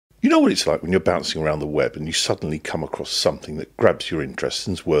You know what it's like when you're bouncing around the web and you suddenly come across something that grabs your interest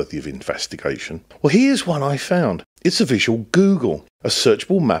and is worthy of investigation? Well, here's one I found. It's a visual Google, a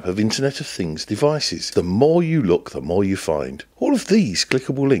searchable map of Internet of Things devices. The more you look, the more you find. All of these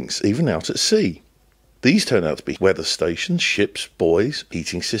clickable links, even out at sea. These turn out to be weather stations, ships, buoys,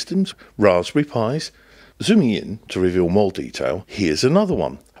 heating systems, Raspberry Pis. Zooming in to reveal more detail, here's another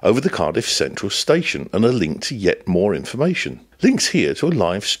one. Over the Cardiff Central Station and a link to yet more information. Links here to a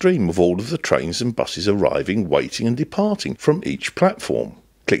live stream of all of the trains and buses arriving, waiting and departing from each platform.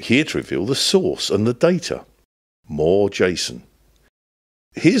 Click here to reveal the source and the data. More JSON.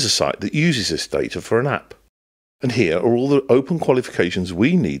 Here's a site that uses this data for an app. And here are all the open qualifications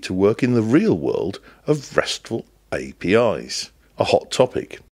we need to work in the real world of RESTful APIs. A hot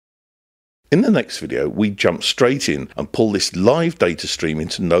topic. In the next video, we jump straight in and pull this live data stream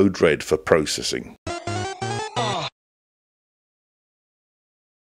into Node-RED for processing.